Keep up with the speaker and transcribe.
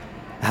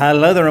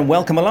Hello there and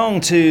welcome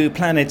along to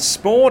Planet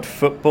Sport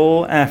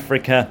Football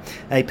Africa,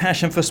 a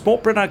passion for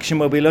sport production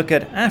where we look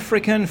at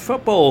African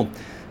football,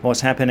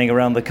 what's happening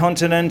around the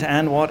continent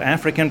and what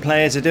African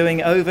players are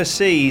doing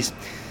overseas.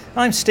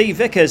 I'm Steve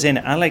Vickers in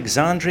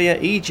Alexandria,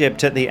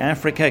 Egypt at the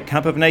Africa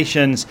Cup of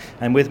Nations,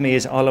 and with me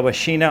is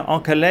Oluwashina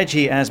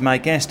Okeleji as my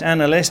guest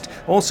analyst.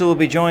 Also will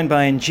be joined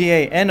by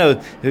Ngie Eno,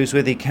 who's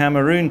with the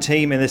Cameroon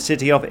team in the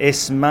city of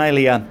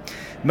Ismailia.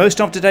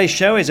 Most of today's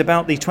show is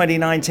about the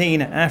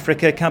 2019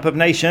 Africa Cup of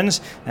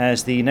Nations,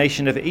 as the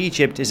nation of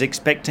Egypt is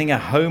expecting a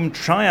home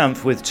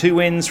triumph with 2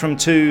 wins from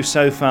 2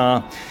 so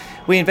far.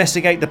 We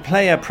investigate the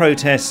player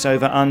protests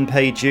over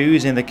unpaid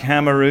dues in the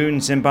Cameroon,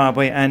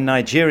 Zimbabwe and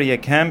Nigeria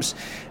camps,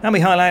 and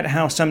we highlight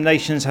how some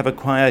nations have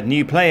acquired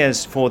new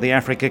players for the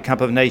Africa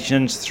Cup of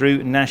Nations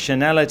through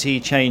nationality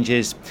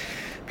changes.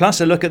 Plus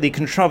a look at the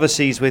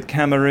controversies with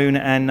Cameroon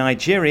and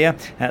Nigeria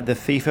at the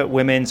FIFA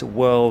Women's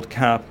World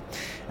Cup.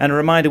 And a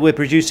reminder, we're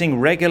producing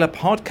regular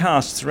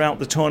podcasts throughout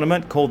the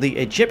tournament called The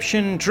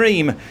Egyptian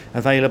Dream,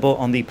 available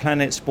on the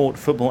Planet Sport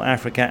Football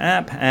Africa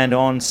app and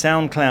on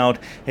SoundCloud.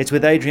 It's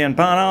with Adrian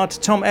Barnard,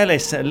 Tom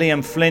Ellis,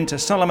 Liam Flint,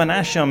 Solomon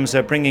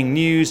Ashams bringing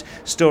news,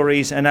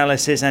 stories,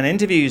 analysis and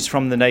interviews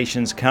from the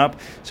Nations Cup.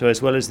 So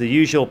as well as the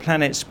usual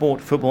Planet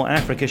Sport Football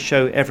Africa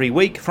show every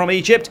week from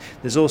Egypt,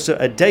 there's also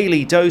a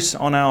daily dose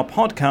on our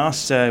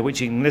podcasts,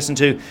 which you can listen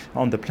to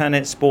on the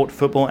Planet Sport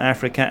Football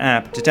Africa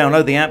app. To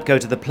download the app, go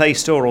to the Play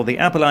Store or the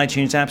Apple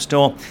iTunes App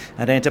Store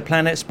and enter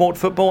Planet Sport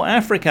Football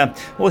Africa.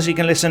 Also, you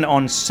can listen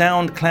on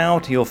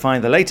SoundCloud. You'll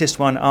find the latest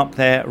one up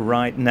there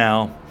right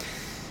now.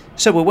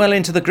 So we're well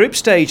into the group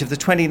stage of the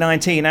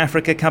 2019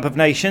 Africa Cup of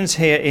Nations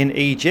here in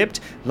Egypt.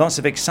 Lots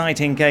of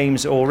exciting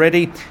games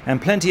already and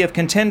plenty of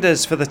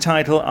contenders for the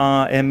title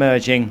are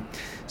emerging.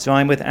 So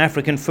I'm with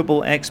African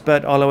football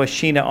expert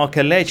Oluwashina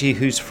Okeleji,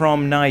 who's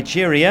from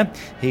Nigeria.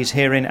 He's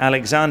here in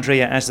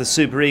Alexandria as the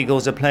Super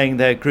Eagles are playing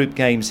their group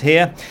games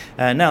here.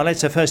 Now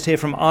let's first hear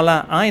from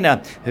Ola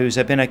Aina, who's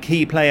been a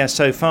key player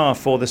so far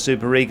for the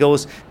Super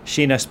Eagles.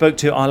 Shina spoke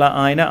to Ola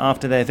Aina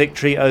after their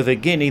victory over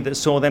Guinea that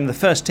saw them the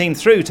first team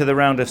through to the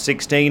round of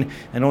 16,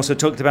 and also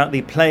talked about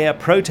the player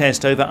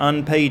protest over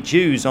unpaid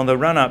dues on the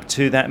run-up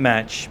to that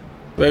match.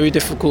 Very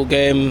difficult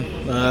game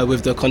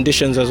with the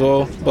conditions as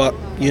well, but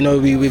you know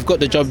we've got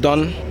the job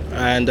done,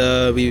 and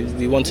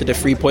we wanted the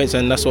 3 points,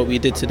 and that's what we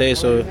did today.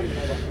 So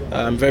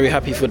I'm very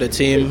happy for the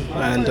team,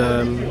 and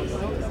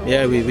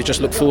we just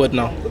look forward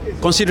now.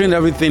 Considering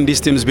everything this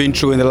team's been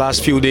through in the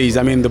last few days,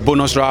 I mean the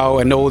bonus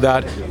round and all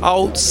that,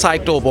 how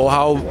psyched up or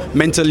how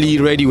mentally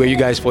ready were you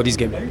guys for this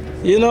game?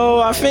 You know,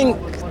 I think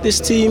this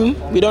team,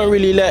 we don't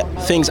really let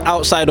things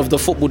outside of the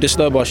football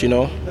disturb us. You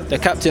know, the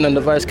captain and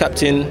the vice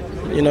captain,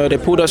 you know, they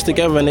pulled us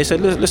together and they said,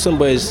 listen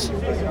boys,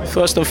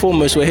 first and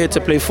foremost, we're here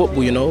to play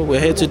football, you know. We're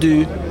here to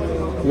do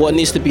what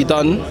needs to be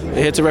done.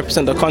 We're here to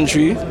represent the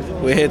country.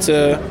 We're here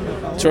to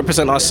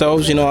represent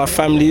ourselves, you know, our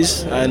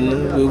families.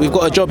 And we've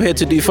got a job here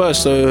to do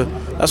first. So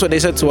that's what they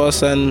said to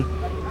us. And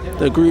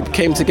the group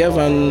came together,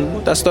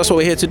 and that's what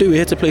we're here to do. We're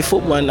here to play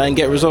football and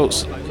get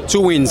results. 2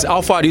 wins.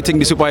 How far do you think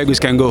the Super Eagles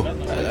can go?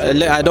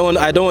 I don't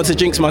want to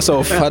jinx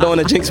myself.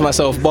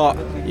 But,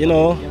 you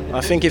know,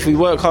 I think if we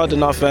work hard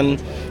enough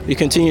and we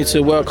continue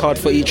to work hard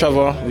for each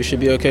other, we should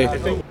be okay.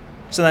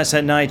 So that's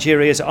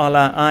Nigeria's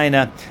Ola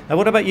Aina.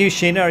 What about you,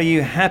 Shina? Are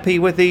you happy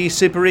with the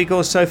Super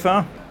Eagles so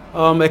far?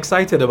 I'm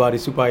excited about the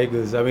Super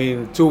Eagles. I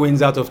mean, 2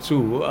 wins out of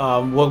 2.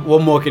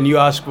 What more can you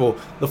ask for?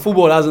 The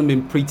football hasn't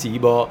been pretty,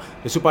 but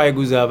the Super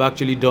Eagles have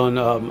actually done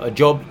a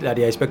job that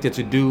they are expected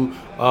to do.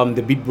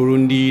 They beat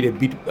Burundi, they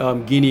beat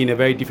Guinea in a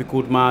very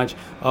difficult match.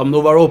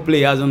 Overall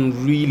play hasn't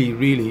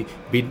really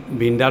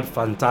been that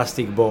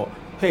fantastic, but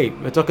hey,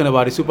 we're talking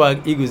about the Super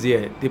Eagles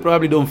here. They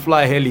probably don't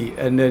fly early,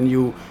 and then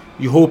you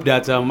hope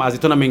that as the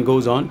tournament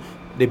goes on,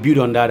 they build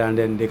on that and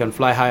then they can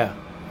fly higher.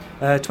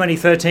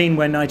 2013,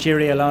 when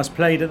Nigeria last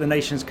played at the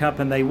Nations Cup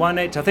and they won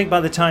it, I think by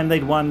the time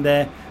they'd won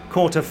their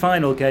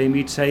quarter-final game,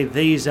 you'd say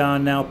these are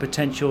now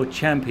potential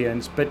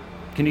champions. But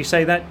can you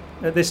say that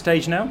at this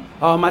stage now?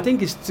 I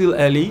think it's still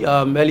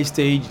early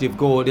stage. They've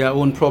got their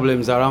own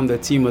problems around the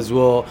team as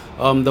well.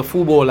 The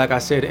football, like I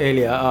said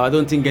earlier, I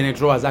don't think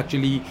Genetro has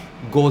actually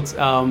got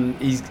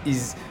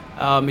his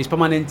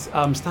permanent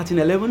starting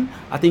 11.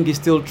 I think he's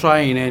still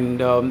trying,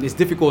 and it's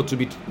difficult to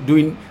be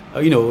doing,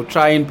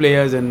 trying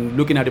players and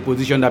looking at the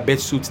position that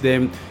best suits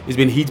them. He's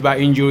been hit by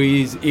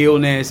injuries,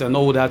 illness, and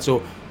all that.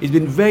 So it's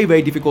been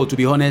very difficult, to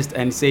be honest,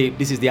 and say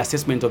this is the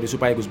assessment of the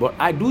Super Eagles. But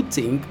I do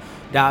think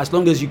that as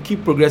long as you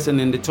keep progressing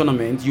in the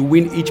tournament, you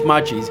win each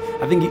matches,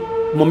 I think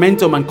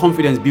momentum and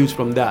confidence builds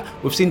from that.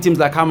 We've seen teams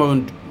like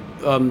Cameroon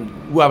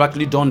who have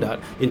actually done that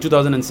in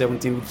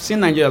 2017. We've seen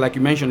Nigeria, like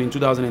you mentioned, in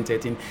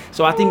 2013.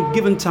 So I think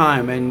given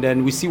time, and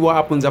then we see what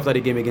happens after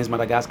the game against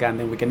Madagascar, and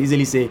then we can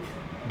easily say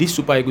these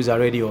Super Eagles are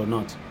ready or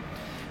not.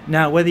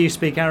 Now, whether you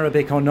speak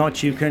Arabic or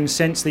not, you can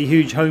sense the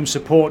huge home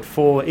support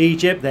for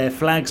Egypt. Their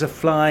flags are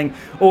flying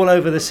all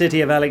over the city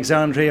of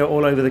Alexandria,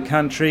 all over the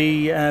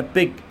country.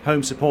 Big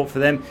home support for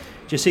them. Do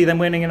you see them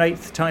winning an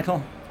 8th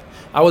title?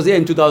 I was there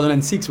in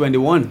 2006 when they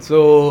won.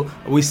 So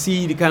we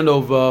see the kind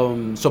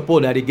of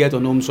support that they get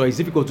on home. So it's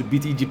difficult to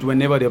beat Egypt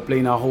whenever they're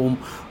playing at home.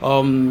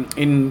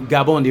 In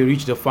Gabon, they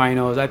reached the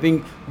finals. I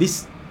think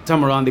this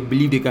time around, they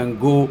believe they can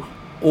go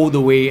all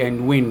the way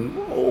and win.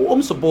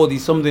 Home support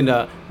is something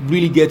that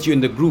really gets you in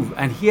the groove.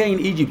 And here in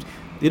Egypt,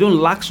 they don't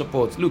lack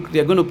support. Look,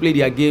 they're going to play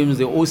their games.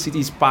 The whole city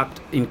is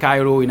packed in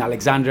Cairo, in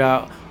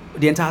Alexandria,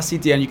 the entire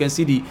city, and you can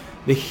see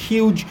the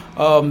huge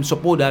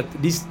support that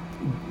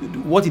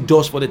what it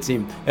does for the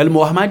team. El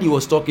Mohammadi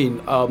was talking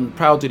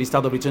prior to the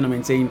start of the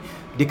tournament, saying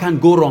they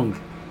can't go wrong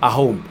at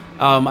home.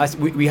 As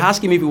we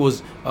asked him if it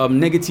was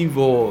negative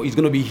or it's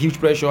going to be huge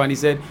pressure, and he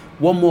said,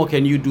 what more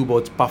can you do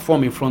but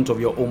perform in front of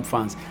your home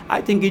fans?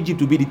 I think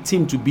Egypt will be the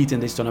team to beat in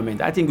this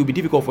tournament. I think it will be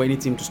difficult for any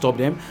team to stop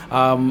them,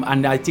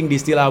 and I think they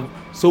still have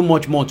so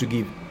much more to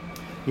give.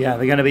 Yeah,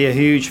 they're going to be a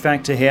huge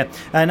factor here.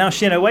 Now,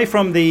 Shin, away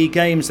from the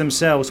games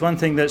themselves, one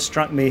thing that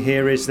struck me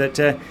here is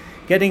that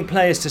getting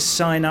players to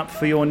sign up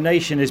for your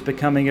nation is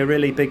becoming a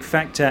really big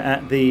factor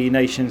at the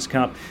Nations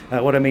Cup.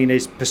 What I mean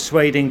is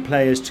persuading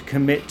players to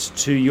commit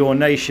to your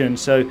nation.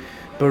 So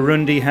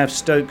Burundi have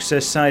Stokes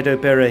Saido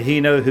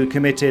Berahino, who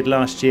committed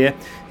last year.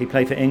 He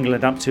played for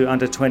England up to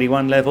under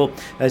 21 level.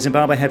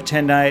 Zimbabwe have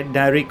Tendai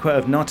Darikwa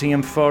of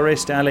Nottingham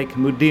Forest, Alec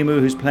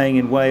Mudimu, who's playing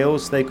in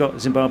Wales. They've got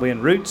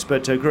Zimbabwean roots,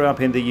 but grew up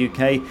in the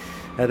UK.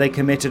 They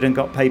committed and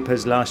got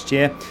papers last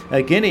year.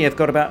 Guinea have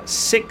got about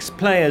 6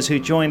 players who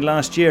joined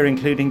last year,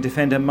 including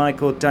defender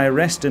Michael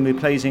Dairestum, who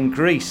plays in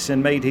Greece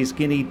and made his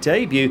Guinea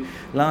debut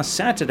last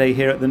Saturday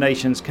here at the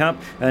Nations Cup.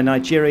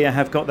 Nigeria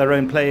have got their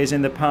own players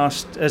in the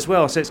past as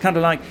well. So it's kind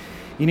of like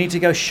you need to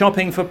go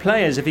shopping for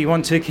players if you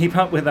want to keep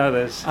up with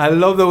others. I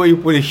love the way you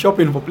put it,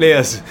 shopping for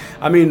players.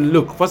 I mean,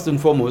 look, first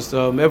and foremost,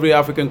 every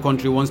African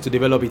country wants to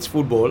develop its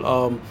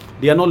football.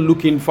 They are not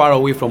looking far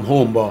away from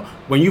home, but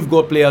when you've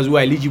got players who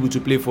are eligible to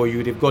play for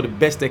you, they've got the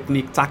best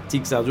technique,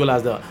 tactics, as well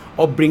as the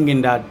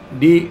upbringing that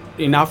they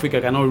in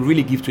Africa cannot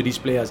really give to these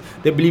players.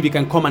 They believe they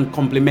can come and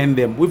complement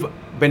them. We've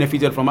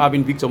benefited from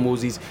having Victor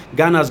Moses.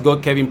 Ghana's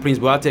got Kevin Prince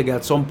Boateng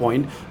at some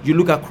point. You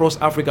look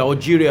across Africa,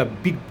 Algeria,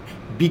 big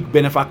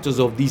benefactors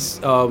of this,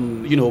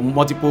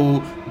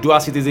 multiple dual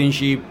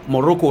citizenship.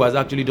 Morocco has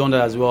actually done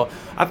that as well.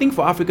 I think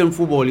for African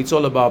football, it's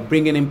all about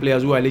bringing in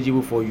players who are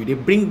eligible for you. They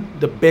bring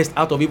the best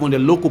out of even the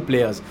local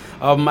players.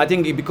 I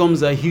think it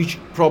becomes a huge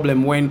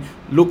problem when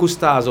local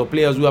stars or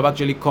players who have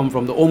actually come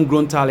from the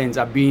homegrown talents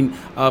are being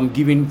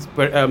given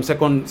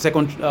second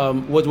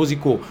what was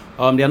it called?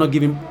 They are not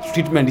given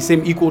treatment, the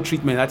same equal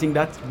treatment. I think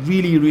that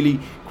really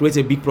creates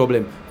a big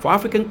problem for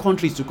African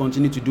countries to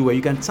continue to do it.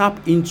 You can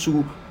tap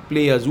into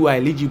players who are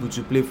eligible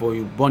to play for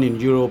you, born in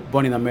Europe,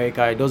 born in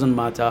America, it doesn't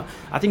matter.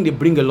 I think they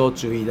bring a lot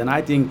to it, and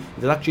I think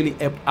it has actually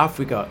helped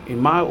Africa in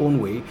my own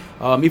way.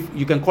 If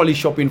you can call it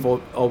shopping for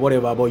or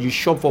whatever, but you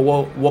shop for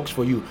what works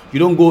for you. You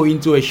don't go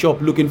into a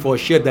shop looking for a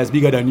shirt that's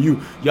bigger than you.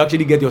 You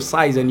actually get your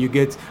size, and you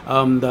get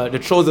the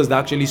trousers that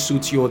actually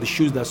suits you or the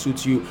shoes that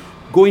suits you.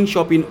 Going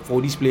shopping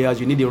for these players,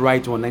 you need the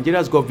right one.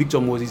 Nigeria's got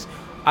Victor Moses.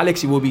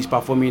 Alex Iwobi is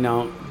performing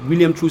now.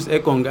 William Truss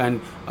Ekong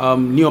and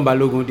Neon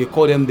Balogun, they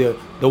call them the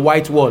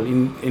white wall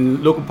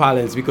in local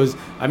parlance because,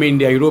 I mean,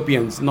 they're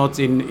Europeans, not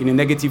in a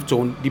negative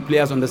tone. The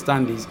players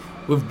understand this.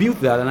 We've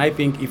built that, and I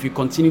think if you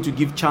continue to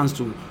give chance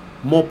to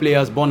more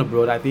players born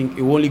abroad, I think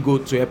it will only go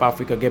to help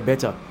Africa get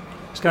better.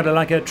 It's kind of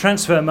like a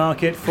transfer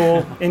market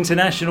for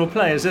international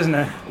players, isn't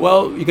it?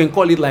 Well, you can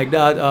call it like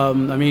that. I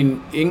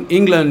mean,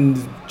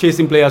 England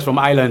chasing players from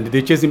Ireland.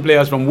 They're chasing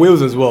players from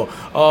Wales as well.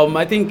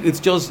 I think it's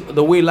just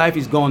the way life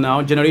is gone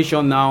now.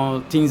 Generation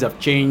now, things have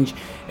changed.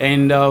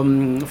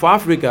 And for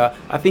Africa,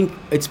 I think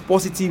it's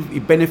positive.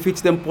 It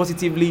benefits them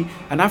positively.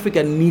 And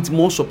Africa needs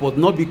more support,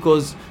 not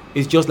because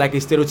it's just like a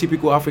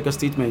stereotypical Africa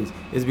statement.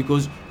 It's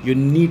because you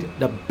need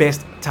the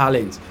best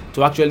talent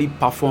to actually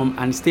perform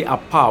and stay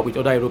at par with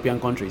other European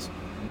countries.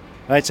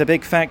 It's a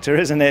big factor,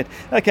 isn't it?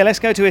 Okay, let's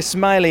go to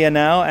Ismailia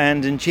now,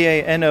 and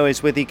Njie Eno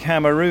is with the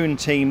Cameroon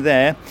team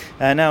there.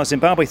 Now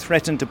Zimbabwe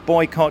threatened to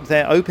boycott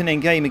their opening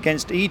game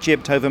against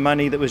Egypt over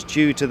money that was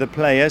due to the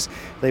players.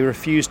 They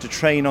refused to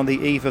train on the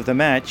eve of the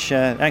match.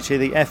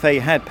 Actually, the FA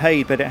had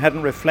paid, but it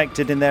hadn't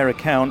reflected in their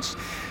accounts.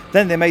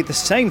 Then they made the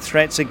same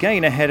threats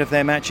again ahead of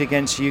their match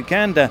against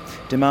Uganda,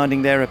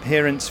 demanding their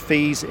appearance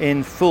fees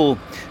in full.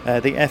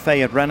 The FA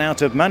had run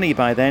out of money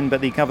by then,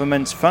 but the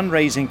government's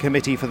fundraising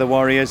committee for the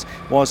Warriors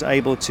was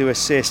able to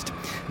assist.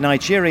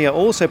 Nigeria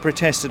also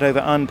protested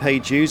over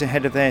unpaid dues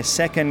ahead of their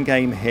second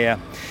game here.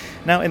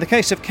 Now, in the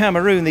case of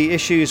Cameroon, the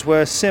issues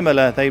were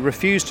similar. They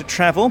refused to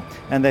travel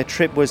and their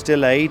trip was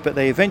delayed, but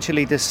they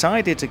eventually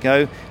decided to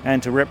go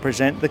and to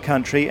represent the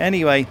country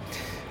anyway.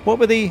 What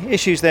were the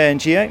issues there,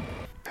 Njie?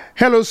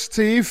 Hello,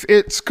 Steve.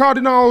 It's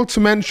cardinal to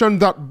mention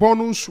that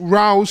bonus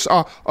rows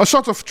are a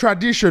sort of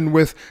tradition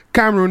with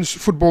Cameroon's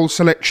football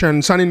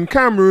selections. And in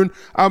Cameroon,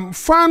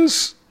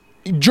 fans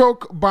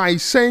joke by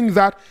saying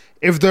that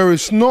if there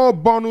is no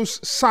bonus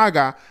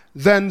saga,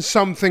 then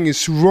something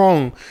is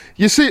wrong.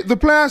 You see, the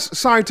players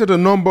cited a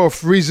number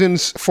of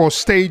reasons for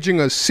staging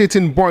a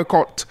sit-in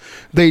boycott.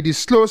 They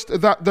disclosed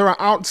that there are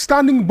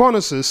outstanding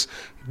bonuses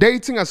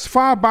dating as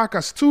far back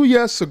as 2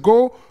 years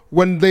ago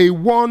when they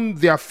won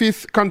their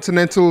 5th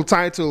continental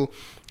title.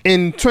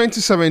 In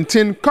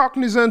 2017,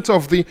 cognizant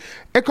of the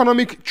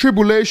economic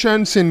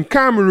tribulations in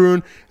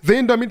Cameroon, the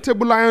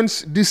Indomitable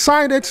Lions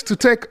decided to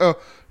take a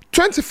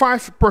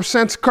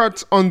 25%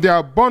 cut on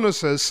their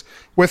bonuses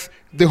with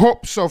the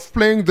hopes of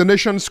playing the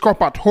Nations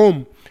Cup at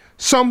home,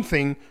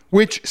 something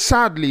which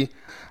sadly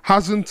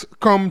hasn't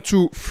come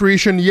to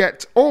fruition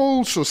yet.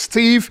 Also,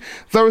 Steve,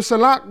 there is a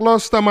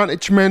lackluster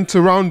management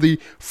around the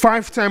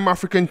 5-time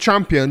African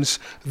champions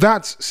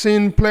that's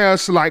seen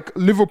players like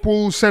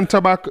Liverpool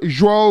centre-back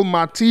Joel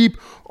Matip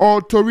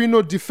or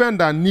Torino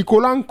defender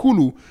Nicolas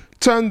Nkulu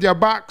turn their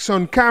backs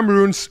on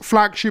Cameroon's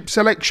flagship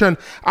selection.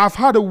 I've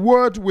had a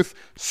word with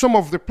some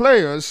of the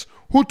players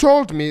who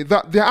told me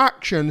that their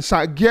actions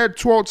are geared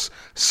towards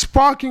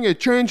sparking a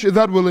change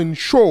that will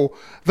ensure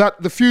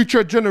that the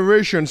future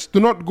generations do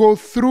not go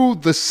through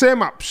the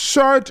same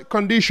absurd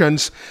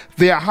conditions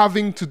they are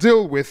having to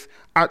deal with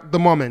at the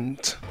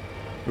moment.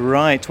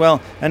 Right, well,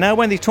 and now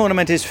when the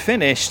tournament is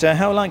finished,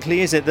 how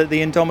likely is it that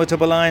the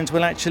Indomitable Lions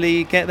will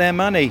actually get their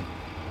money?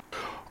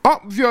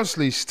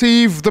 Obviously,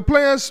 Steve, the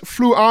players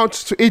flew out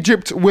to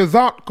Egypt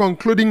without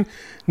concluding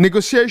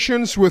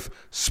negotiations with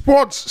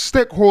sports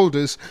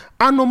stakeholders,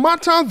 and no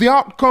matter the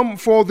outcome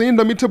for the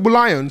Indomitable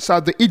Lions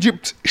at the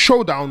Egypt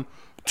showdown,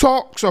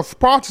 talks of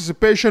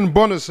participation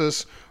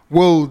bonuses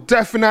will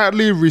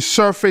definitely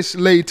resurface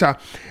later.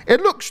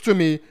 It looks to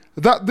me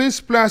that these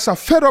players are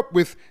fed up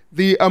with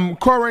the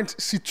current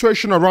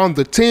situation around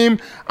the team,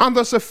 and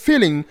there's a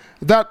feeling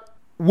that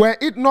were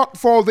it not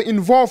for the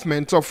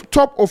involvement of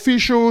top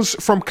officials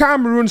from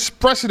Cameroon's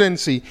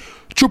presidency,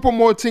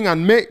 Choupo-Moting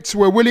and mates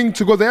were willing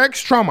to go the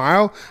extra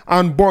mile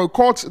and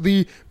boycott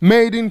the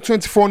Maiden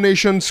 24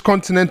 Nations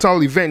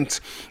continental event.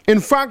 In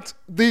fact,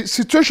 the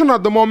situation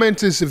at the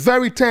moment is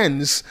very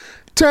tense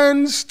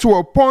to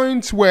a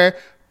point where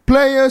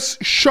players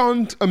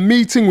shunned a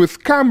meeting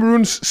with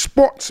Cameroon's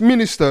sports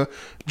minister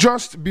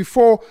just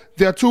before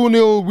their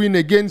 2-0 win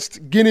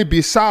against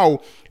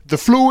Guinea-Bissau. They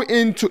flew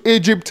into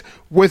Egypt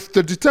with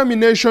the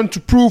determination to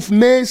prove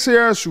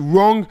naysayers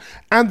wrong,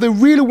 and they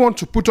really want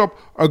to put up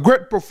a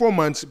great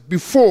performance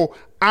before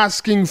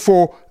asking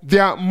for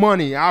their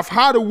money. I've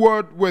had a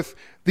word with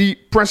the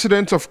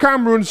president of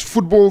Cameroon's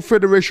Football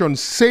Federation,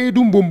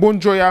 Seydou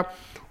Mbombonjoya,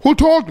 who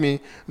told me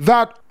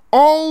that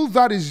all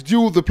that is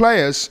due the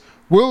players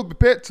will be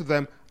paid to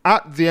them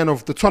at the end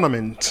of the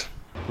tournament.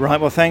 Right,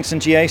 well, thanks,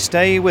 and GA,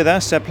 stay with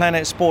us.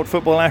 Planet Sport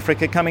Football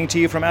Africa coming to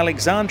you from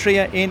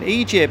Alexandria in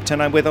Egypt,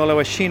 and I'm with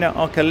Oluwashina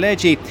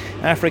Okeleji,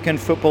 African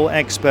football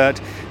expert.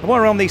 While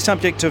we're on the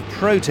subject of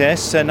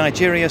protests,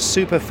 Nigeria's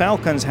Super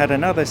Falcons had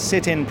another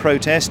sit-in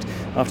protest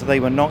after they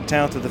were knocked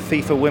out of the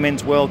FIFA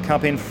Women's World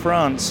Cup in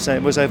France.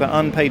 It was over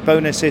unpaid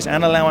bonuses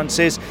and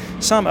allowances,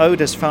 some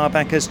owed as far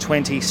back as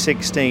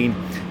 2016.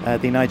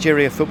 The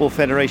Nigeria Football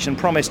Federation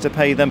promised to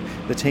pay them.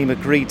 The team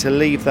agreed to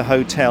leave the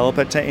hotel,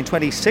 but in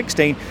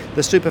 2016,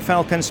 the Super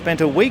Falcons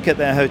spent a week at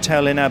their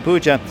hotel in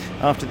Abuja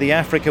after the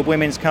Africa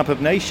Women's Cup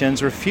of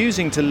Nations,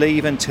 refusing to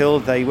leave until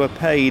they were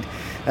paid.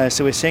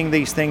 So we're seeing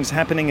these things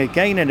happening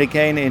again and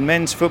again in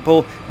men's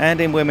football and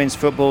in women's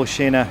football,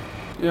 Shina.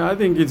 Yeah, I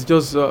think it's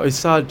just a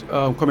sad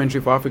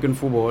commentary for African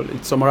football.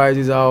 It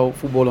summarizes how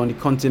football on the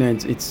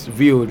continent it's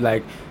viewed.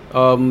 Like,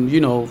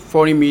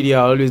 foreign media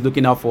are always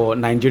looking out for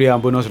Nigeria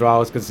and bonus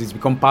routes because it's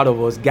become part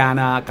of us.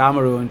 Ghana,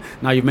 Cameroon,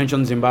 now you've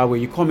mentioned Zimbabwe.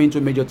 You come into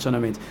a major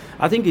tournament.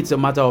 I think it's a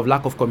matter of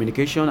lack of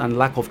communication and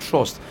lack of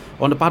trust.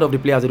 On the part of the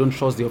players, they don't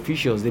trust the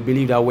officials. They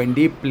believe that when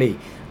they play,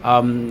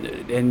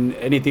 and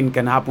anything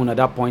can happen at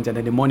that point, and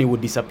then the money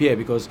would disappear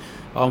because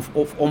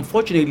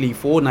unfortunately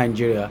for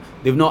Nigeria,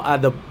 they've not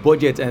had the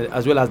budget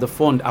as well as the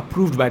fund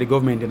approved by the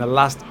government in the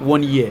last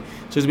 1 year.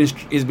 So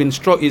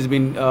it's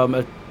been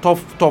a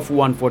tough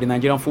one for the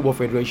Nigerian Football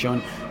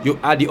Federation. You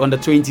had the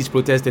under-20s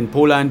protest in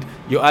Poland,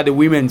 you had the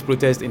women's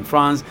protest in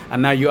France,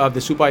 and now you have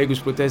the Super Eagles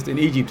protest in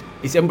Egypt.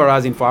 It's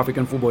embarrassing for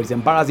African football. It's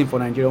embarrassing for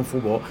Nigerian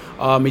football.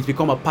 It's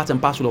become a part and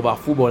parcel of our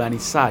football, and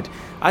it's sad.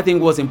 I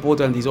think what's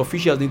important is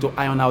officials need to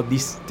iron out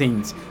these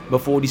things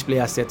before these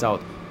players set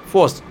out.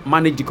 First,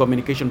 manage the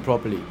communication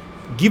properly.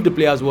 Give the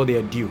players what they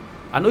are due.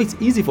 I know it's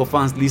easy for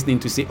fans listening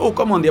to say, oh,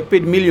 come on, they're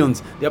paid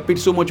millions. They're paid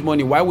so much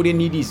money. Why would they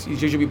need this?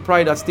 There should be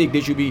pride at stake.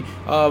 There should be,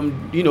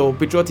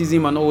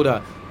 patriotism and all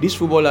that.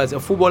 A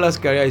footballer's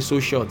career is so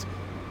short.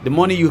 The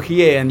money you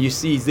hear and you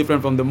see is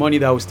different from the money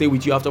that will stay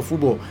with you after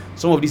football.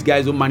 Some of these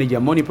guys don't manage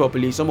their money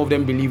properly. Some of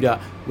them believe that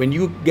when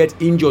you get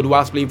injured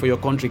whilst playing for your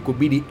country, it could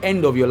be the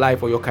end of your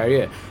life or your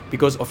career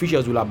because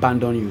officials will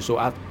abandon you. So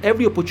at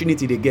every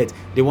opportunity they get,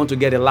 they want to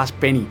get the last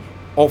penny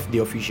off the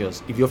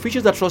officials. If the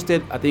officials are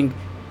trusted, I think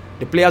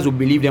the players will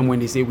believe them when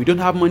they say, we don't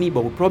have money,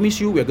 but we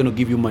promise you we're going to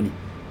give you money.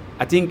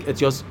 I think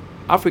it's just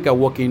Africa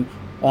working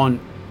on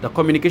the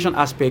communication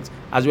aspect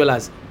as well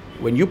as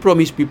when you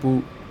promise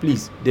people,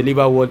 please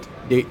deliver what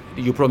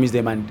you promise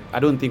them. And I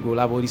don't think we'll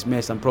have all this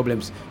mess and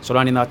problems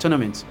surrounding our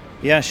tournaments.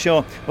 Yeah,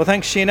 sure. Well,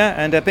 thanks, Sheena.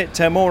 And a bit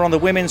more on the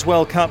Women's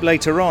World Cup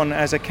later on,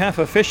 as a CAF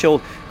official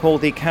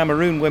called the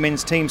Cameroon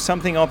women's team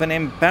something of an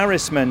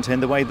embarrassment in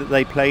the way that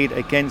they played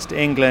against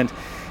England.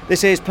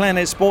 This is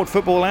Planet Sport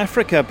Football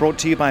Africa, brought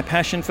to you by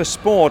Passion for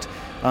Sport.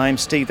 I'm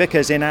Steve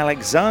Vickers in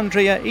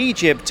Alexandria,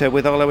 Egypt,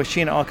 with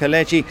Oluwashina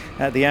Okeleji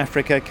at the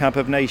Africa Cup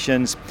of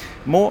Nations.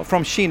 More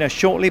from Sheena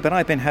shortly, but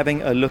I've been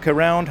having a look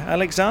around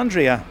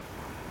Alexandria.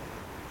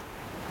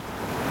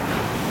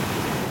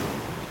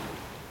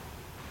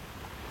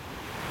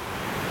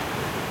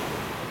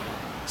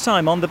 So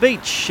I'm on the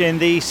beach in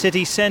the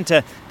city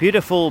centre.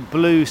 Beautiful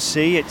blue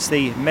sea. It's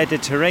the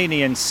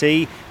Mediterranean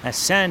Sea, a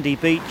sandy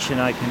beach,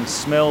 and I can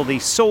smell the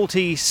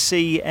salty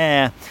sea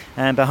air.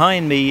 And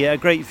behind me, a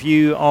great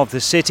view of the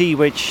city,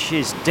 which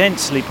is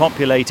densely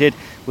populated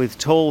with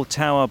tall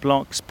tower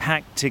blocks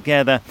packed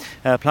together,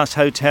 plus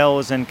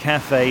hotels and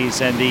cafes.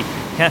 And the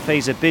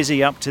cafes are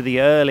busy up to the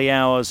early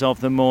hours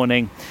of the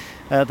morning.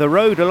 The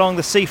road along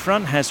the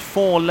seafront has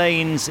 4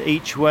 lanes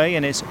each way,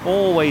 and it's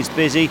always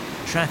busy.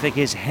 Traffic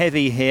is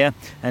heavy here,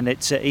 and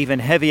it's even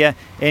heavier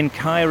in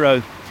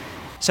Cairo.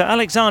 So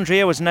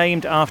Alexandria was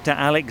named after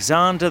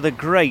Alexander the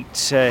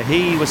Great.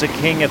 He was a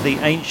king of the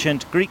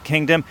ancient Greek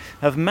kingdom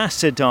of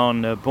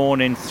Macedon, born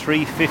in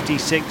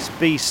 356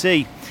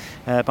 BC.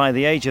 By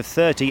the age of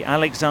 30,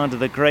 Alexander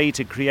the Great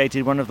had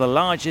created one of the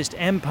largest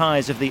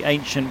empires of the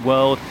ancient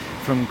world,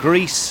 from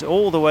Greece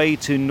all the way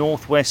to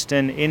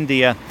northwestern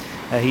India.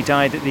 He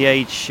died at the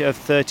age of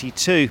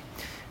 32.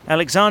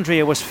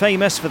 Alexandria was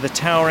famous for the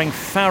towering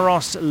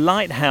Pharos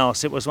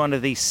lighthouse. It was one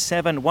of the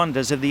 7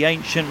 wonders of the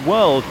ancient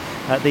world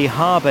at the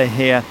harbour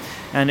here,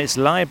 and its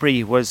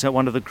library was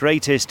one of the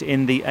greatest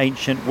in the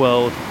ancient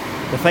world.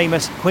 The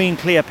famous Queen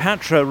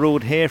Cleopatra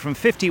ruled here from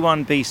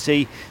 51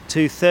 BC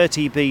to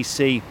 30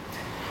 BC.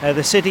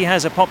 The city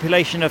has a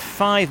population of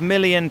 5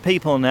 million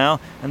people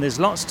now, and there's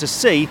lots to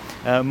see.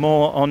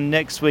 More on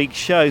next week's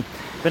show.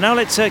 But now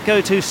let's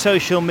go to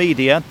social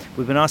media.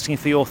 We've been asking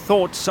for your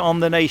thoughts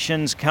on the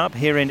Nations Cup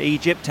here in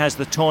Egypt as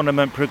the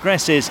tournament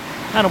progresses.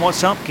 And on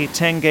WhatsApp,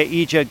 Kitenge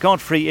Ija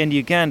Godfrey in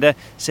Uganda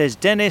says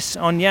Dennis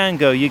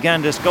Onyango,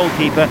 Uganda's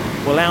goalkeeper,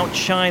 will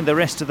outshine the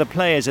rest of the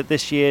players at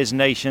this year's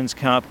Nations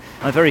Cup.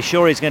 I'm very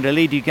sure he's going to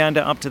lead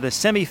Uganda up to the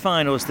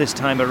semi-finals this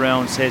time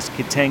around, says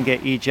Kitenge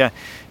Ija.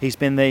 He's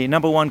been the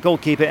 #1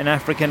 goalkeeper in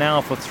Africa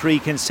now for 3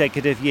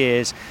 consecutive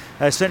years.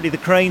 Certainly the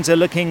Cranes are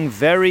looking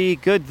very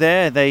good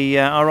there. They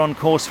are on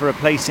course for a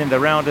place in the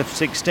round of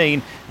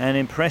 16 and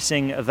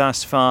impressing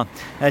thus far.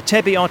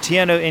 Tebi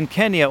Otieno in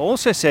Kenya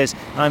also says,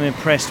 I'm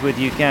impressed with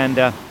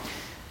Uganda.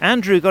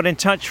 Andrew got in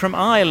touch from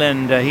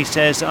Ireland. He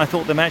says, I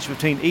thought the match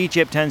between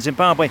Egypt and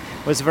Zimbabwe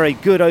was a very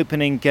good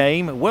opening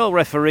game, well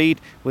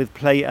refereed with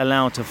play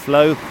allowed to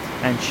flow.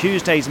 And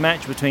Tuesday's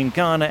match between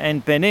Ghana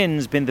and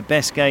Benin's been the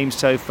best game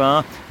so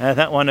far.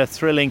 That one a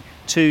thrilling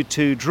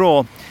 2-2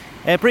 draw.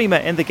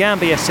 Ebrima in the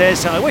Gambia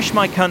says, I wish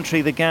my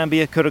country, the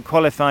Gambia, could have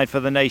qualified for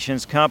the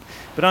Nations Cup,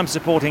 but I'm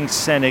supporting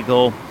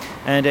Senegal.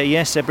 And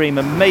yes,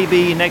 Ebrima,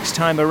 maybe next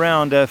time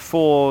around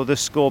for the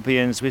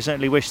Scorpions. We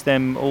certainly wish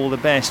them all the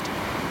best.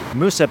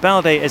 Musa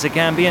Balde is a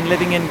Gambian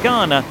living in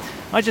Ghana.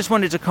 I just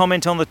wanted to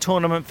comment on the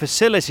tournament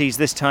facilities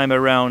this time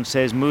around,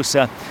 says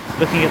Musa.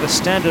 Looking at the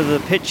standard of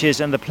the pitches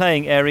and the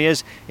playing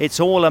areas,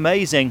 it's all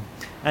amazing.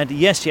 And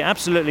yes, you're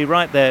absolutely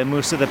right there,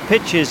 Musa. The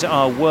pitches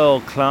are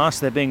world class.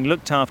 They're being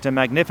looked after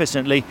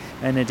magnificently.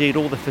 And indeed,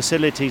 all the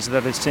facilities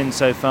that I've seen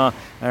so far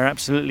are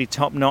absolutely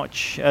top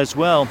notch as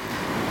well.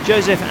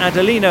 Joseph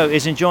Adelino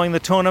is enjoying the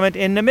tournament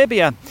in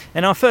Namibia.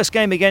 In our first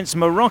game against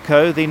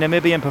Morocco, the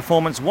Namibian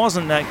performance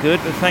wasn't that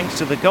good, but thanks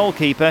to the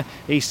goalkeeper,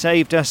 he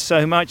saved us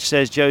so much,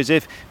 says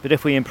Joseph. But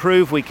if we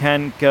improve, we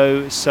can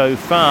go so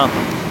far.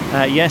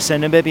 Yes,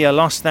 Namibia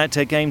lost that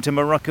game to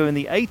Morocco in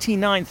the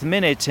 89th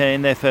minute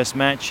in their first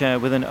match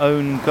with an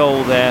own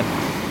goal there.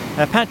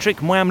 Patrick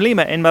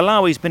Mwamlima in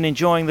Malawi's been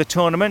enjoying the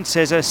tournament,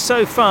 says,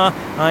 so far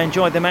I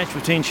enjoyed the match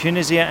between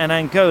Tunisia and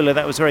Angola.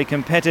 That was very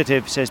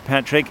competitive, says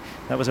Patrick.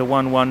 That was a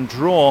 1-1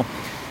 draw.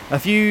 A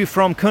view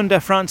from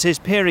Kunda Francis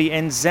Piri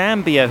in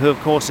Zambia, who of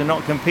course are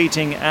not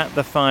competing at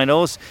the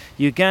finals.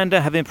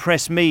 Uganda have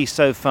impressed me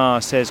so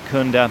far, says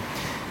Kunda.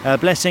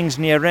 Blessings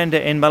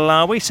Nyarenda in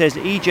Malawi says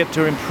Egypt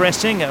are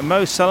impressing.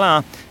 Mo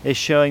Salah is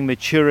showing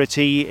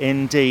maturity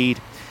indeed.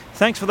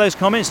 Thanks for those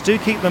comments. Do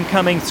keep them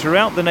coming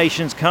throughout the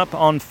Nations Cup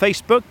on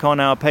Facebook, on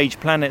our page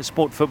Planet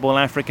Sport Football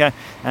Africa,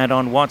 and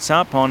on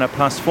WhatsApp on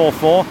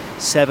 +44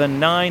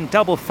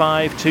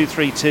 7955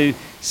 232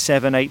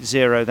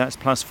 780. That's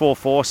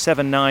 +44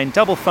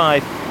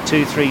 7955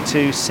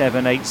 232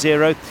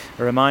 780.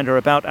 A reminder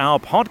about our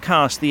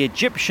podcast. The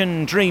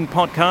Egyptian Dream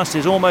podcast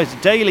is almost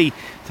daily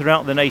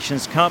throughout the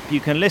Nations Cup. You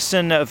can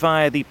listen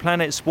via the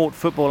Planet Sport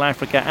Football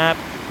Africa app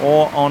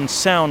or on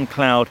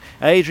SoundCloud.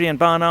 Adrian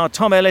Barnard,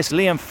 Tom Ellis,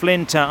 Liam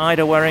Flint,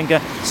 Ida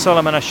Waringer,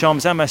 Solomon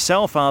Ashoms and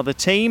myself are the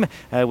team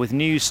with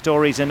news,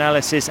 stories,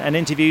 analysis and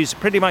interviews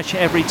pretty much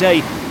every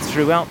day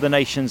throughout the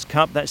Nations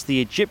Cup. That's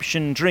the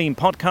Egyptian Dream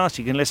podcast.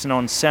 You can listen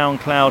on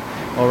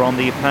SoundCloud or on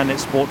the Planet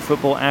Sport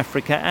Football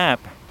Africa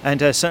app. And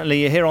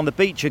certainly here on the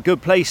beach, a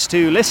good place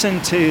to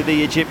listen to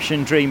the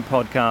Egyptian Dream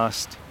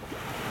podcast.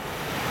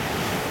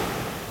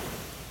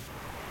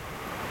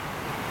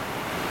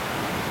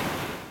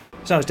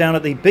 So I was down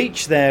at the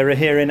beach there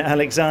here in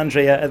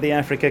Alexandria at the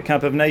Africa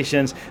Cup of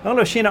Nations.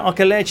 Sheena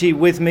Okeleji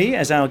with me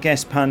as our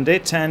guest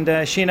pundit. And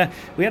Sheena,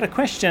 we had a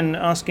question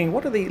asking,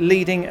 what are the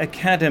leading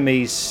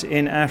academies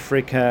in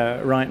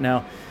Africa right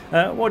now?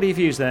 What are your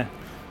views there?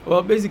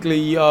 Well, basically,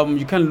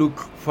 you can look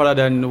further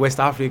than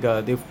West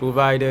Africa. They've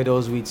provided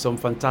us with some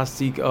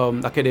fantastic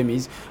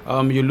academies.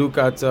 You look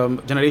at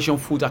Generation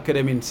Foot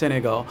Academy in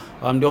Senegal.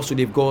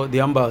 They've got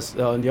the Ambas.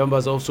 The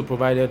Ambas also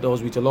provided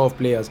us with a lot of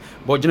players.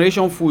 But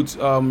Generation Foot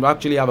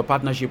actually have a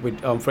partnership with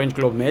French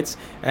club Metz,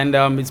 and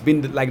it's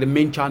been like the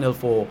main channel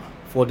for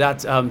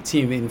that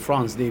team in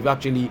France. They've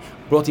actually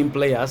brought in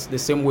players the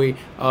same way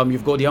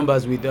you've got the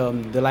Ambas with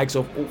the likes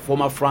of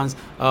former France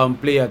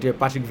player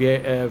Patrick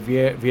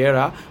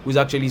Vieira, who's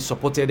actually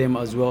supported them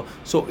as well.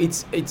 So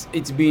it's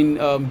been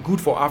good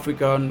for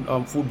African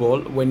football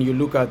when you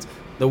look at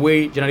the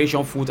way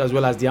Generation Foot as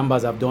well as the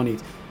Ambas have done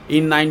it.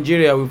 In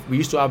Nigeria, we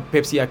used to have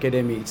Pepsi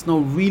Academy. It's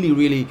not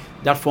really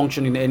that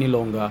functioning any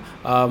longer.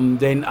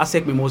 Then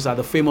ASEC Mimosa,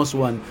 the famous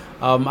one.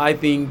 I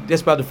think,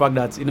 despite the fact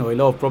that a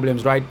lot of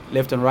problems,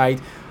 left and right,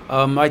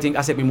 I think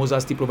ASEC Mimosa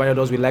still provided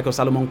us with like of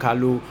Salomon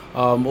Kalou.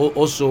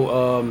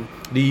 Also,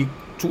 the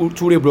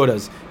Toure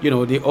brothers.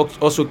 They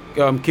also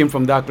came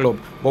from that club.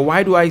 But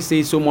why do I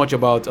say so much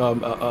about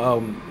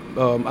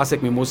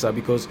ASEC Mimosa?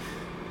 Because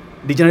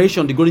the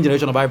golden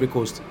generation of Ivory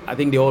Coast, I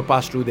think they all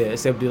passed through there,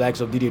 except the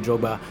likes of Didier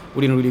Drogba, who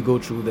didn't really go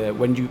through there.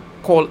 When you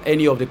call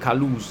any of the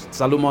Kalous,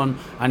 Salomon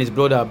and his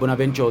brother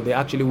Bonaventure, they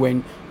actually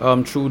went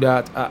through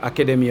that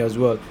academy as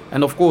well.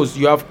 And of course,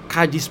 you have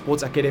Kaji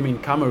Sports Academy in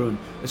Cameroon.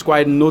 It's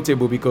quite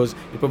notable because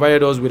it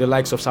provided us with the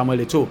likes of Samuel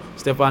Eto'o,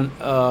 Stefan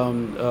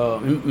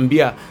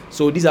Mbia.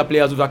 So these are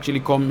players who've actually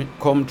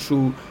come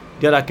through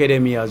that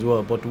academy as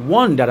well. But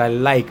one that I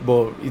like,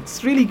 but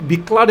it's really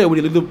beclouded with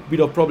a little bit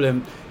of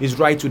problem, is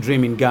Right to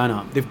Dream in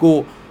Ghana. They've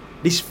got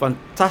this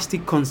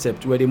fantastic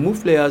concept where they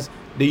move players.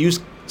 They use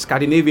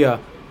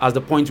Scandinavia as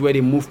the point where they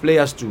move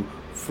players to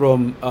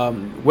from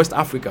West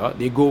Africa.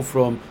 They go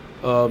from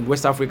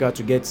West Africa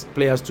to get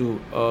players to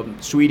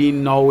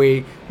Sweden,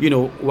 Norway.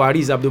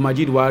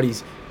 Abdulmajid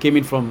Waris came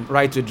in from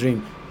Right to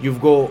Dream.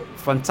 You've got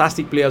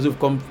fantastic players who've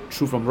come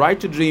through from Right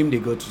to Dream. They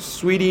go to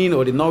Sweden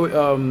or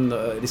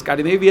the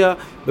Scandinavia.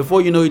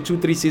 Before you know it,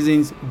 2-3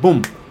 seasons,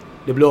 boom,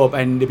 they blow up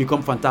and they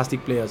become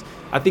fantastic players.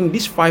 I think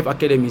these 5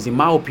 academies, in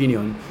my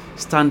opinion,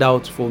 stand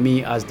out for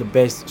me as the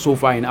best so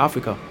far in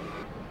Africa.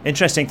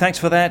 Interesting. Thanks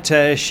for that,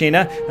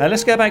 Sheena.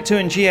 Let's go back to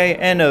Njie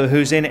Eno,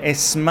 who's in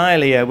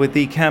Ismailia with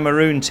the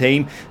Cameroon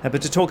team,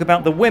 but to talk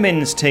about the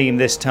women's team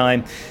this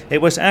time.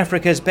 It was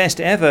Africa's best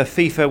ever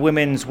FIFA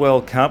Women's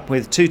World Cup,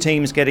 with 2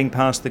 teams getting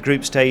past the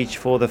group stage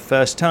for the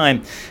first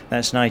time.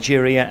 That's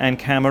Nigeria and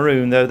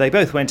Cameroon, though they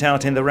both went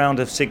out in the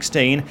round of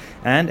 16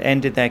 and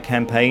ended their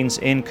campaigns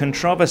in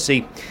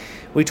controversy.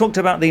 We talked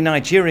about the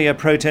Nigeria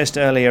protest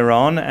earlier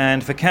on,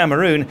 and for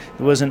Cameroon,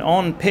 there was an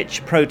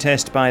on-pitch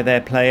protest by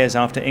their players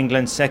after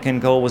England's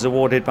second goal was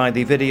awarded by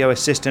the video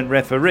assistant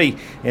referee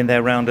in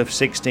their round of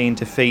 16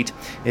 defeat.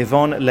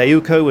 Yvonne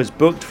Leuko was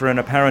booked for an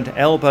apparent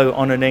elbow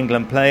on an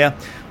England player.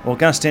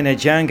 Augustine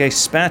Ejange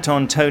spat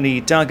on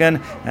Tony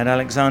Duggan, and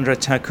Alexandra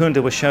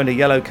Takunda was shown a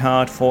yellow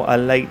card for a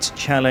late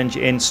challenge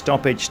in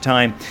stoppage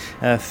time.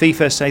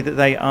 FIFA say that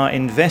they are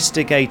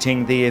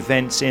investigating the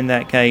events in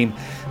that game.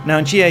 Now,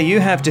 Njie,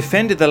 you have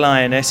defended the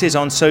Lionesses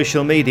on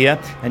social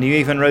media, and you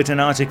even wrote an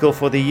article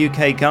for the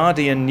UK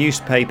Guardian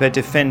newspaper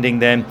defending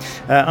them.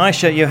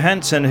 Aisha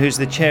Johansson, who's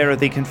the chair of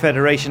the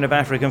Confederation of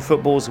African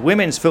Football's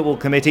Women's Football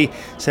Committee,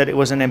 said it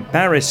was an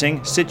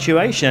embarrassing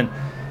situation.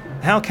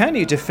 How can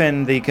you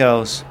defend the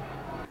girls?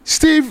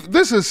 Steve,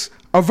 this is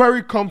a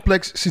very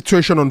complex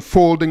situation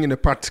unfolding in a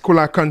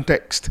particular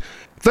context.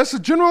 There's a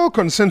general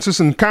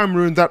consensus in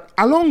Cameroon that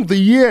along the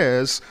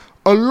years,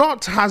 a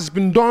lot has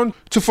been done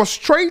to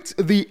frustrate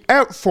the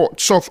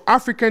efforts of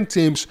African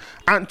teams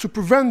and to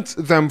prevent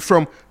them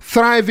from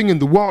thriving in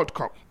the World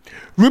Cup.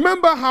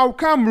 Remember how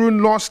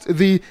Cameroon lost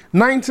the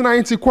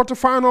 1990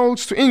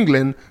 quarterfinals to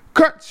England,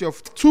 courtesy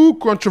of 2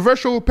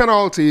 controversial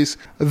penalties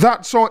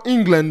that saw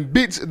England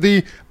beat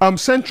the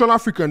Central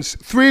Africans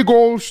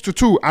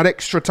 3-2 at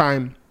extra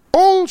time.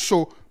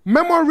 Also,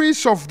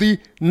 memories of the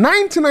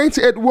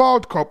 1998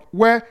 World Cup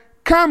where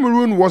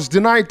Cameroon was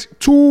denied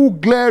 2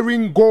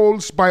 glaring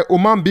goals by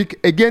Omambik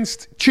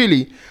against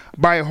Chile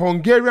by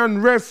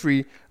Hungarian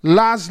referee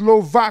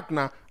Laszlo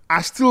Wagner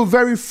are still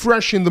very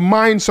fresh in the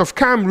minds of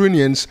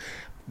Cameroonians.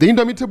 The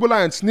Indomitable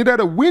Lions needed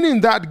a win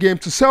in that game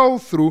to sail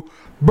through,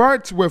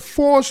 but were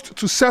forced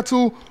to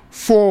settle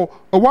for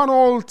a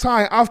 1-1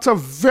 tie after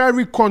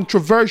very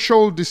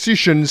controversial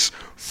decisions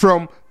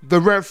from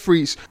the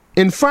referees.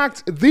 In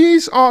fact,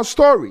 these are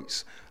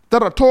stories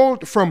that are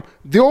told from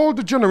the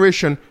older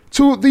generation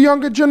to the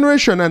younger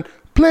generation, and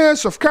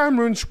players of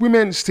Cameroon's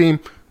women's team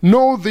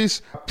know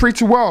this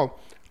pretty well.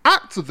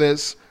 Add to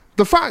this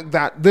the fact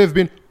that they've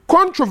been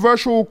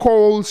controversial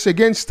calls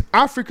against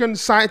African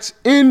sides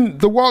in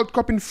the World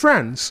Cup in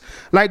France,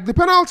 like the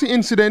penalty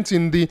incident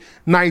in the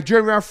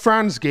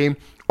Nigeria-France game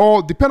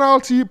or the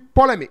penalty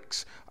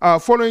polemics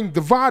following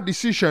the VAR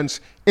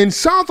decisions in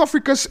South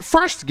Africa's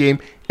first game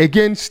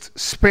against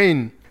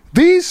Spain.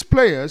 These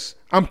players,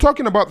 I'm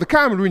talking about the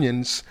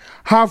Cameroonians,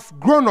 have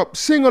grown up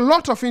seeing a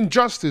lot of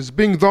injustice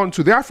being done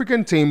to the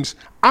African teams,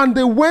 and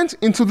they went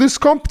into this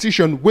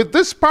competition with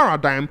this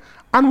paradigm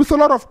and with a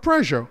lot of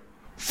pressure.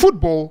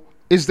 Football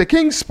is the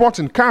king sport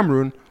in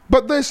Cameroon,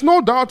 but there's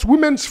no doubt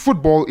women's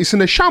football is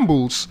in a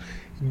shambles.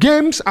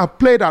 Games are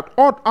played at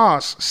odd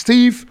hours,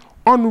 Steve,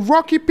 on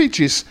rocky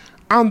pitches,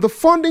 and the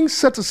funding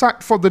set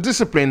aside for the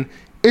discipline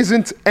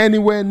isn't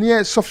anywhere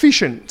near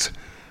sufficient.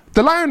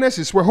 The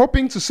Lionesses were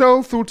hoping to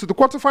sail through to the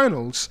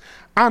quarterfinals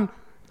and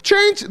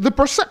change the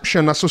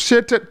perception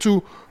associated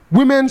to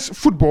women's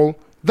football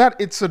that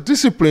it's a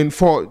discipline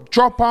for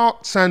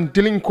dropouts and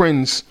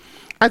delinquents.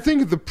 I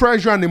think the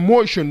pressure and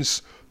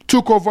emotions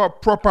took over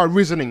proper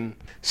reasoning.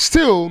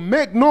 Still,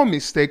 make no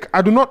mistake,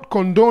 I do not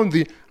condone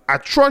the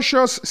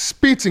atrocious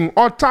spitting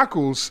or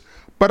tackles,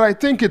 but I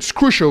think it's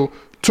crucial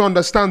to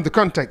understand the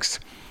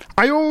context.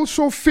 I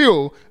also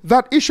feel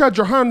that Isha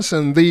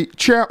Johansson, the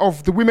chair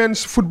of the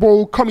Women's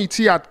Football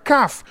Committee at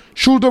CAF,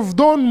 should have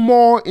done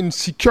more in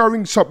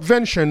securing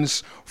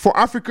subventions for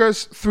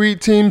Africa's 3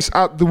 teams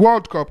at the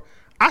World Cup,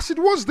 as it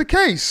was the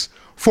case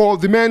for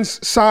the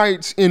men's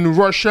sides in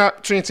Russia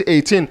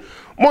 2018.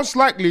 Most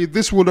likely,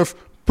 this would have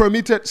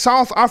permitted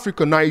South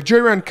Africa,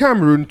 Nigeria and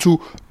Cameroon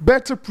to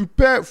better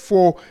prepare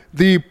for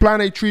the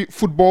planetary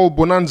football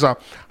bonanza.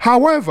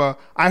 However,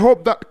 I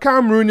hope that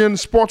Cameroonian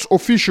sports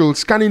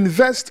officials can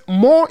invest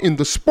more in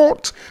the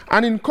sport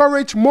and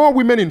encourage more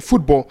women in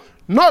football,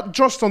 not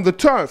just on the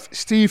turf,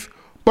 Steve,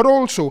 but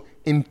also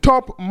in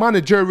top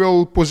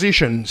managerial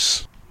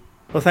positions.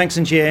 Well, thanks,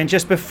 Njie. And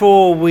just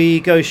before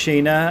we go,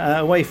 Sheena,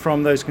 away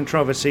from those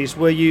controversies,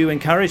 were you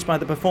encouraged by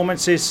the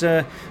performances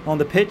on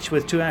the pitch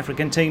with 2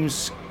 African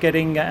teams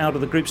getting out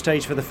of the group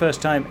stage for the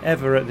first time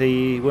ever at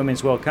the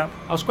Women's World Cup?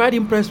 I was quite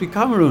impressed with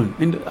Cameroon,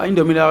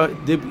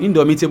 the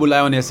indomitable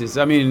Lionesses.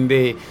 I mean,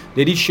 they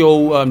did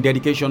show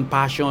dedication,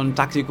 passion.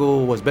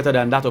 Tactical was better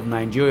than that of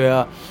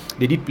Nigeria.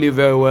 They did play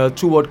very well.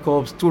 2 World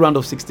Cups, 2 rounds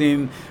of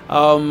 16.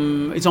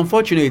 It's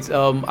unfortunate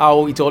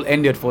how it all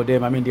ended for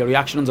them. I mean, the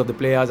reactions of the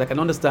players, I can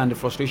understand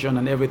the frustration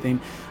and everything.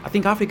 I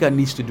think Africa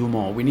needs to do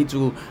more. We need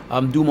to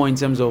do more in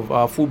terms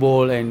of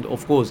football and,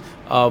 of course,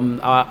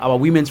 our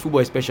women's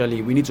football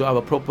especially. We need to have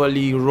a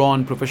properly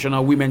run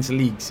professional women's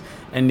leagues.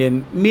 And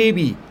then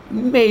maybe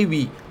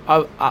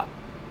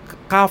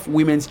CAF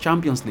Women's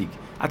Champions League.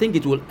 I think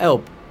it will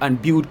help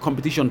and build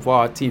competition for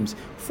our teams.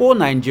 For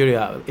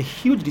Nigeria, a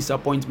huge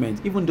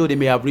disappointment, even though they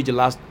may have reached the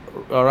last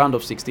round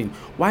of 16.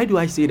 Why do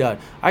I say that?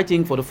 I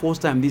think for the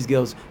first time, these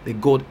girls, they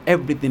got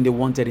everything they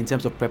wanted in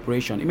terms of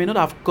preparation. It may not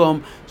have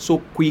come so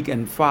quick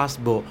and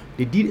fast, but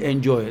they did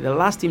enjoy. The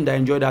last team that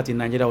enjoyed that in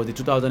Nigeria was the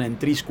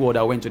 2003 squad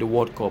that went to the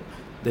World Cup.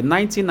 The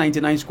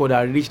 1999 squad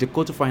that reached the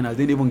quarterfinals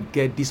didn't even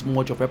get this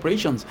much of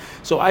preparations.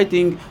 So I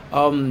think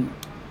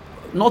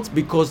not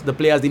because the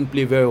players didn't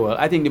play very well.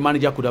 I think the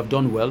manager could have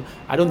done well.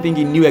 I don't think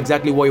he knew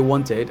exactly what he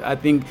wanted. I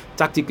think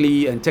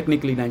tactically and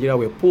technically Nigeria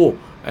were poor.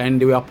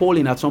 And they were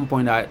appalling at some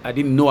point. I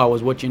didn't know I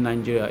was watching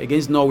Nigeria.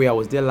 Against Norway, I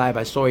was there live.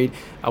 I saw it.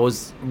 I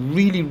was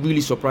really,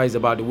 really surprised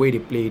about the way they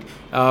played.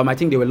 I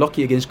think they were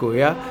lucky against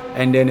Korea.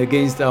 And then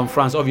against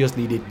France,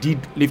 obviously, they did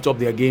lift up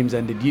their games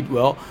and they did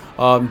well.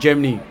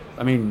 Germany,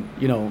 I mean,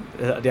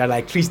 they are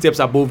like 3 steps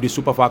above the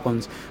Super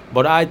Falcons.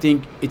 But I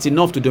think it's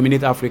enough to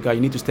dominate Africa.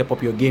 You need to step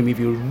up your game if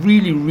you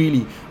really,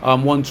 really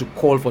want to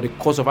call for the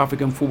cause of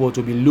African football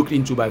to be looked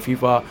into by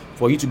FIFA.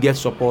 For you to get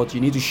support, you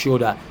need to show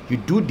that you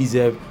do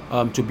deserve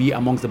to be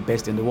amongst the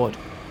best in the world.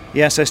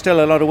 Yeah, so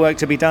still a lot of work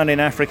to be done in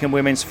African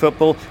women's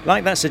football.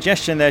 Like that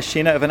suggestion there,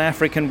 Sheena, of an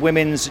African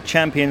Women's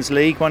Champions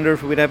League. Wonder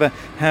if we'd ever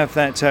have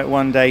that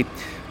one day.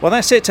 Well,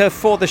 that's it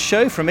for the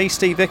show. From me,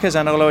 Steve Vickers,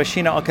 and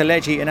Oluwashina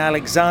Okeleji in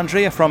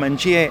Alexandria, from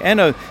Njie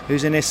Eno,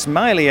 who's in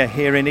Ismailia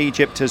here in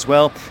Egypt as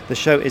well. The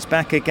show is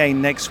back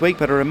again next week,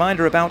 but a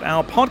reminder about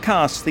our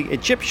podcast. The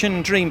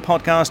Egyptian Dream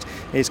podcast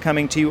is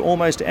coming to you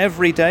almost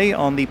every day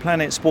on the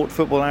Planet Sport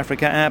Football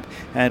Africa app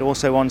and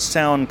also on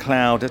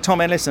SoundCloud.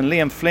 Tom Ellis and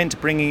Liam Flint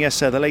bringing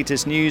us the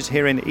latest news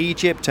here in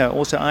Egypt.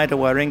 Also Ida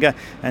Waringa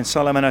and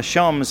Solomon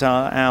Ashams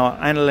are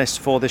our analysts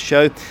for the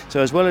show. So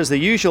as well as the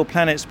usual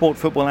Planet Sport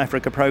Football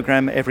Africa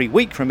programme every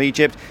week from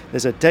Egypt,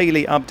 there's a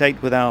daily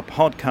update with our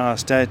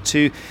podcast.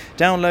 To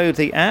download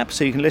the app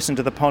so you can listen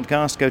to the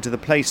podcast, go to the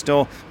Play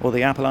Store or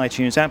the Apple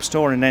iTunes App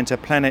Store and enter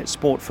Planet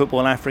Sport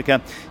Football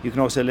Africa. You can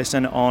also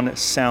listen on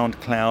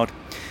SoundCloud.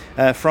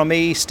 From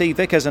me, Steve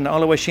Vickers, and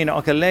Oluwashina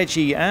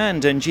Okeleji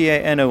and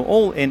Njie Eno,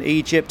 all in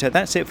Egypt.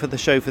 That's it for the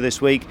show for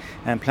this week.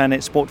 And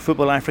Planet Sport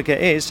Football Africa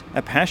is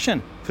a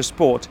passion for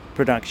sport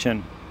production.